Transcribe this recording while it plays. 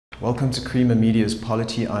Welcome to Creamer Media's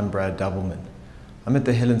Polity. I'm Brad Doubleman. I'm at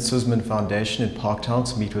the Helen Suzman Foundation in Parktown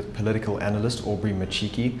to meet with political analyst Aubrey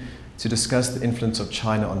Machiki to discuss the influence of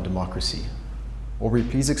China on democracy. Aubrey,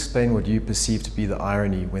 please explain what you perceive to be the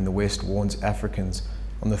irony when the West warns Africans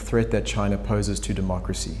on the threat that China poses to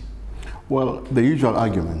democracy. Well, the usual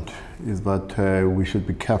argument is that we should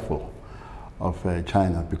be careful of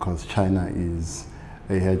China because China is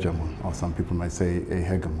a hegemon, or some people might say a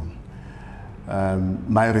hegemon.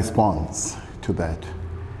 My response to that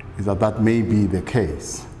is that that may be the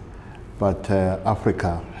case, but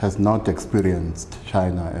Africa has not experienced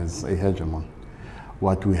China as a hegemon.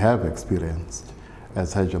 What we have experienced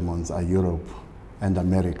as hegemons are Europe and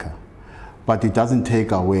America. But it doesn't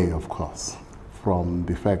take away, of course, from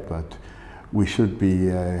the fact that we should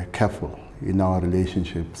be careful in our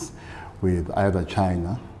relationships with either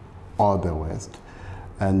China or the West,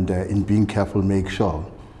 and in being careful, make sure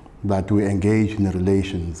that we engage in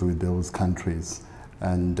relations with those countries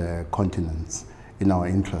and continents in our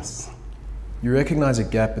interests. You recognize a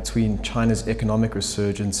gap between China's economic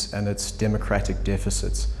resurgence and its democratic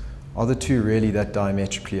deficits. Are the two really that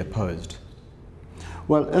diametrically opposed?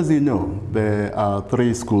 Well, as you know, there are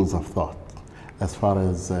three schools of thought as far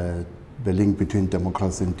as the link between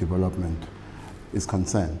democracy and development is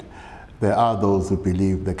concerned. There are those who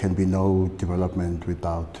believe there can be no development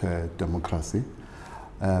without democracy.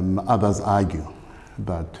 Others argue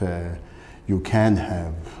that you can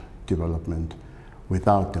have development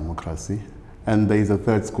without democracy. And there is a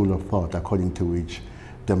third school of thought according to which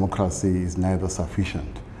democracy is neither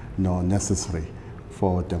sufficient nor necessary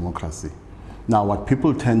for democracy. Now, what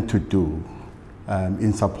people tend to do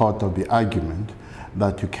in support of the argument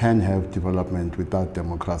that you can have development without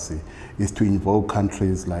democracy is to invoke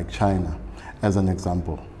countries like China as an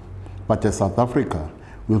example. But as South Africa,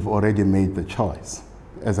 we've already made the choice.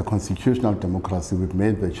 As a constitutional democracy, we've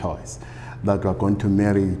made the choice that we're going to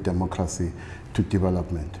marry democracy to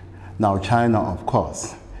development. Now, China, of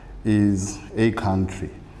course, is a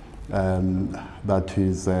country that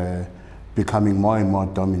is becoming more and more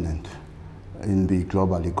dominant in the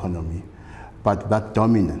global economy. But that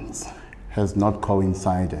dominance has not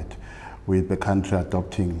coincided with the country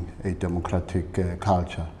adopting a democratic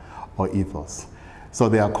culture or ethos. So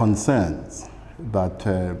there are concerns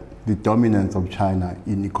that the dominance of China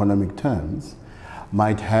in economic terms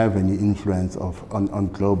might have any influence on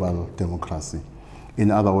global democracy.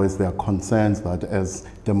 In other words, there are concerns that as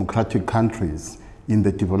democratic countries in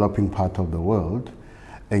the developing part of the world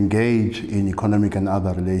engage in economic and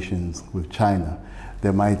other relations with China,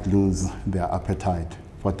 they might lose their appetite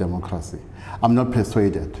for democracy. I'm not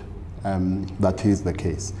persuaded that is the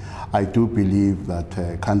case. I do believe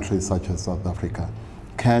that countries such as South Africa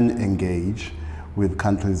can engage with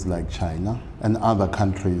countries like China and other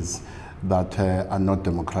countries that are not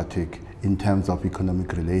democratic in terms of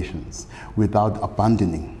economic relations without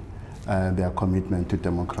abandoning their commitment to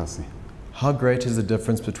democracy. How great is the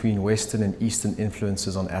difference between Western and Eastern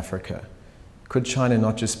influences on Africa? Could China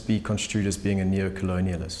not just be construed as being a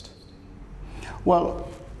neo-colonialist? Well,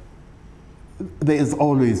 there is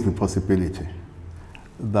always the possibility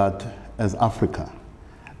that as Africa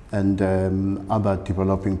and other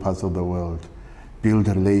developing parts of the world build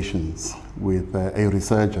relations with a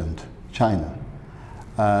resurgent China,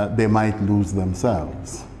 they might lose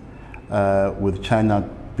themselves, with China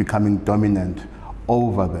becoming dominant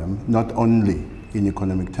over them, not only in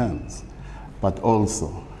economic terms, but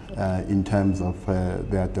also in terms of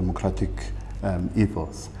their democratic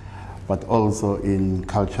ethos, but also in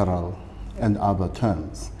cultural and other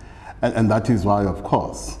terms. And that is why, of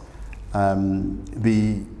course,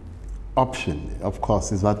 the option, of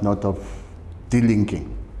course, is that not of delinking.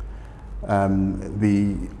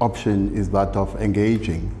 The option is that of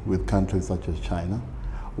engaging with countries such as China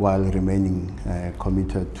while remaining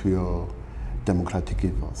committed to your democratic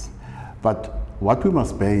ethos. But what we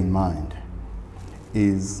must bear in mind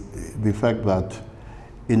is the fact that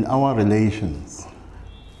in our relations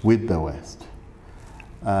with the West,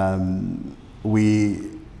 we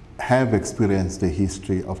have experienced a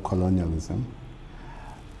history of colonialism,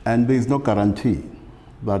 and there is no guarantee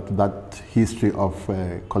that that history of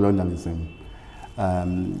colonialism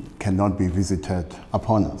cannot be visited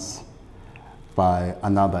upon us by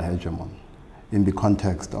another hegemon in the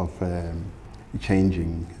context of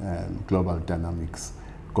changing global dynamics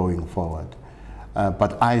going forward.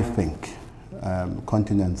 But I think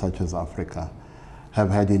continents such as Africa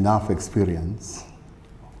have had enough experience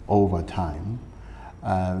over time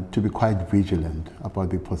to be quite vigilant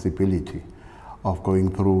about the possibility of going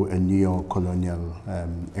through a neo-colonial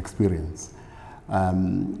experience.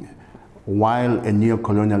 while a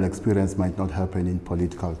neo-colonial experience might not happen in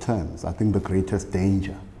political terms, I think the greatest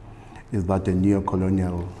danger is that a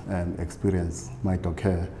neo-colonial experience might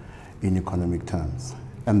occur in economic terms.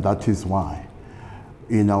 And that is why,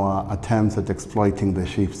 in our attempts at exploiting the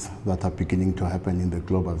shifts that are beginning to happen in the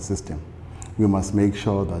global system, we must make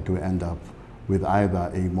sure that we end up with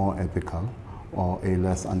either a more ethical or a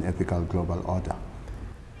less unethical global order.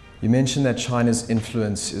 You mentioned that China's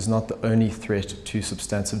influence is not the only threat to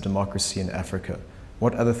substantive democracy in Africa.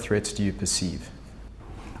 What other threats do you perceive?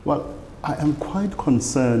 Well, I am quite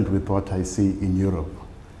concerned with what I see in Europe,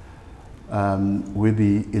 with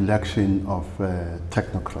the election of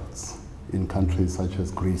technocrats in countries such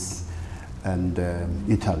as Greece and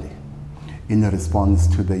Italy in response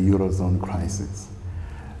to the Eurozone crisis.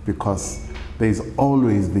 Because there is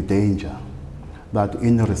always the danger that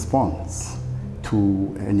in response to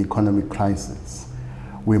an economic crisis,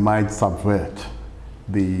 we might subvert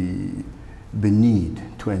the need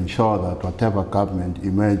to ensure that whatever government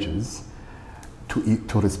emerges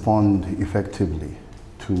to respond effectively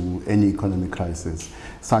to any economic crisis,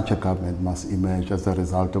 such a government must emerge as a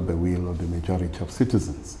result of the will of the majority of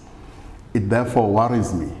citizens. It therefore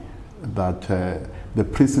worries me that the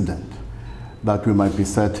precedent that we might be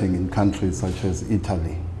setting in countries such as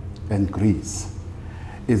Italy and Greece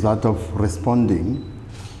is that of responding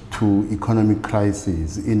to economic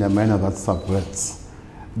crises in a manner that subverts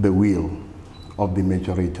the will of the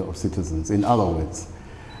majority of citizens. In other words,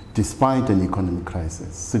 despite an economic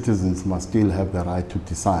crisis, citizens must still have the right to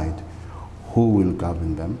decide who will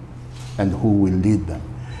govern them and who will lead them.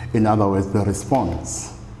 In other words, the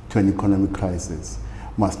response to an economic crisis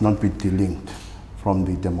must not be delinked from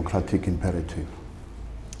the democratic imperative.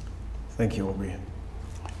 Thank you, Aubrey.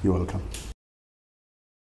 You're welcome.